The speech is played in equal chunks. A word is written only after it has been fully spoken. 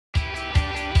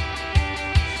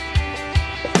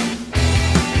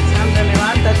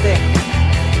Verde.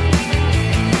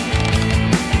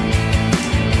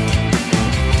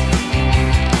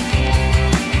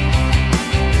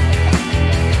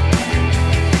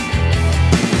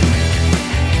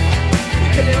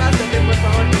 Levántate, por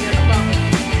favor, que ya nos vamos.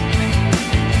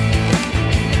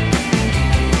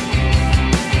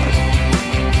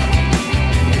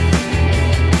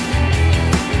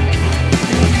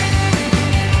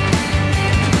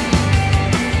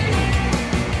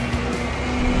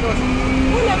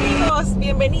 Hola amigos,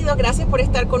 bienvenidos, gracias por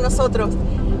estar con nosotros.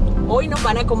 Hoy nos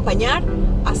van a acompañar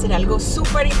a hacer algo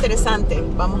súper interesante.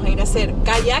 Vamos a ir a hacer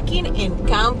kayaking en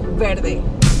Camp Verde.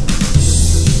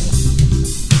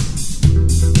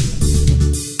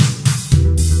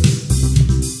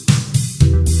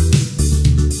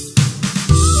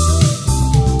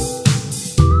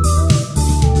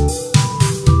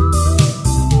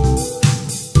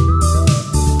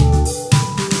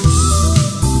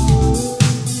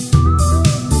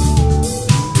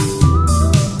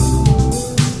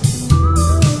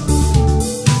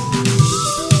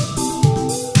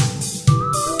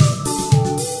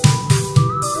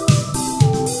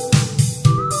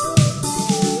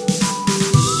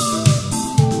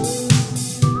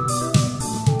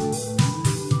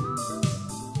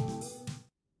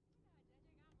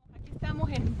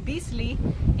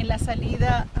 En la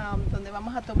salida donde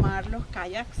vamos a tomar los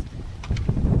kayaks.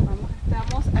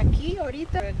 Estamos aquí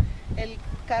ahorita. El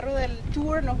carro del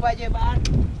tour nos va a llevar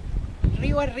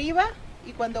río arriba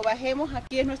y cuando bajemos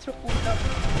aquí es nuestro punto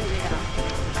de llegada.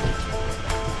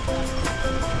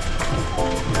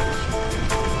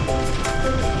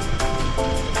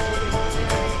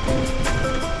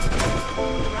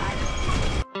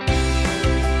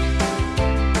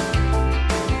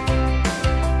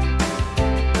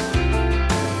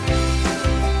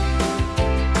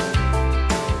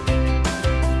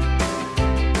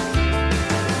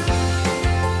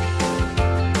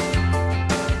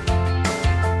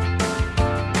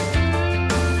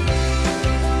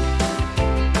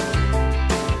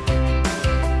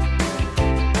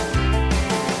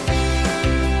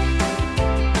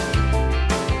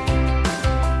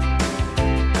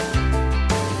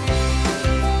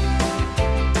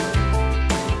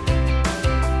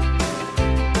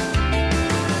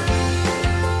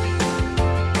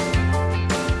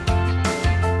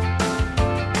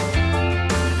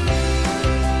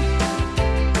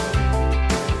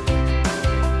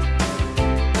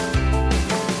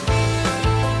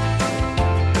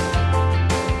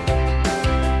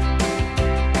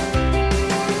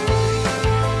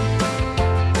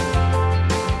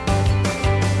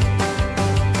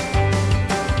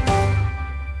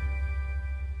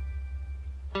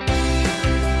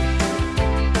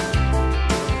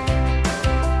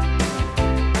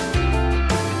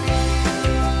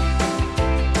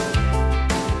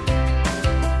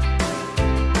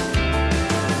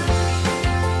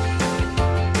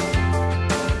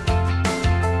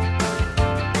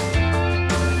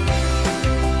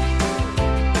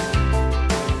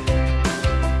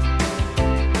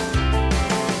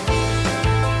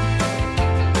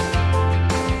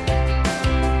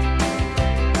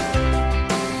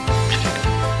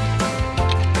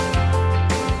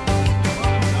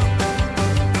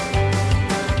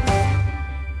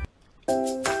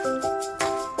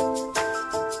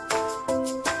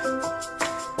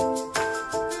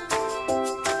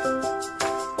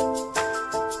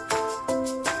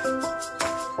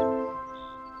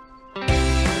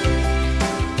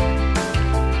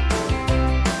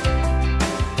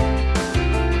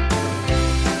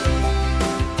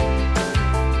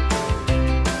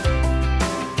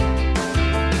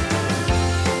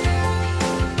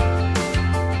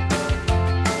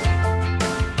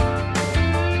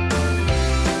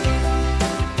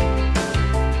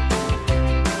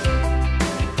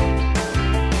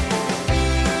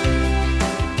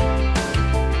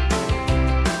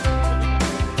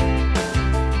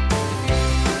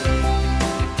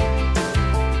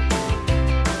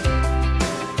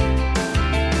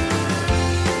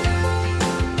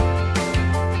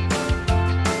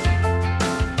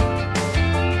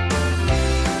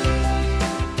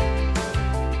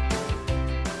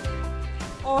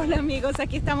 Hola amigos,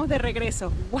 aquí estamos de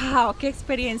regreso. ¡Wow! ¡Qué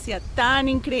experiencia tan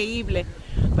increíble!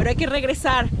 Pero hay que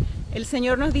regresar. El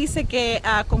Señor nos dice que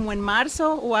como en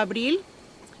marzo o abril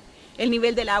el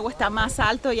nivel del agua está más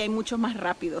alto y hay muchos más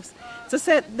rápidos.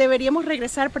 Entonces deberíamos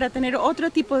regresar para tener otro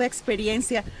tipo de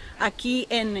experiencia aquí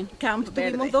en Camp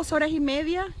Verde. Tuvimos 2 horas y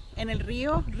media en el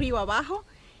río abajo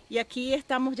y aquí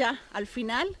estamos ya al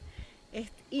final. Es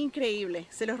increíble,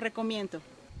 se los recomiendo.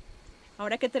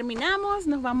 Ahora que terminamos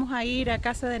nos vamos a ir a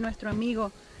casa de nuestro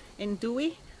amigo en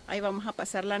Dewey. Ahí vamos a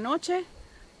pasar la noche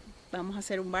vamos a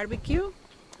hacer un barbecue.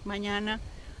 Mañana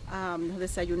nos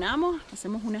desayunamos,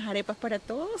 hacemos unas arepas para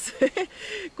todos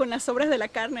con las sobras de la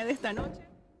carne de esta noche.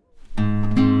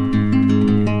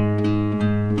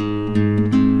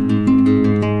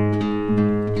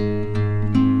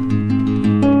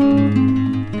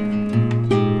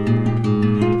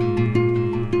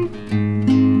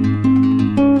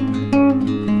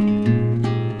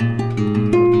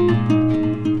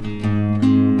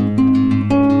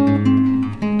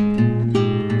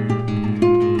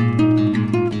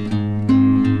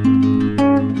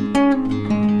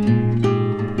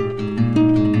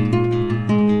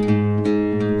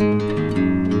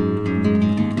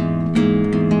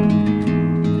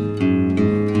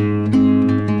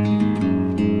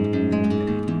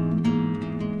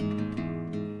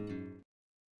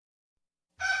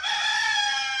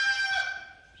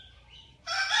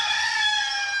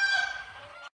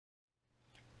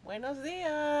 Buenos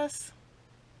días.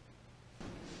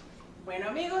 Bueno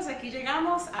amigos, aquí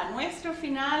llegamos a nuestro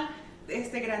final de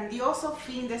este grandioso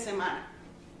fin de semana.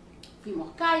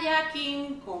 Fuimos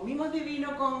kayaking, comimos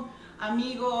divino con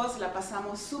amigos, la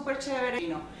pasamos súper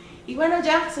chévere. Y bueno,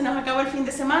 ya se nos acabó el fin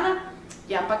de semana,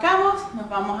 ya empacamos, nos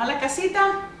vamos a la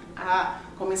casita a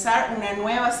comenzar una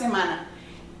nueva semana.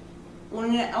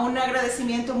 Un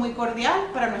agradecimiento muy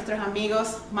cordial para nuestros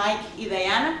amigos Mike y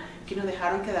Diana, que nos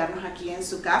dejaron quedarnos aquí en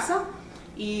su casa.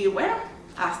 Y bueno,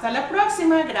 hasta la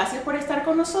próxima. Gracias por estar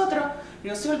con nosotros.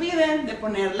 No se olviden de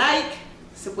poner like,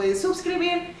 se pueden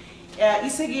suscribir y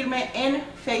seguirme en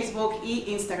Facebook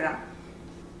y Instagram.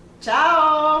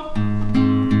 ¡Chao!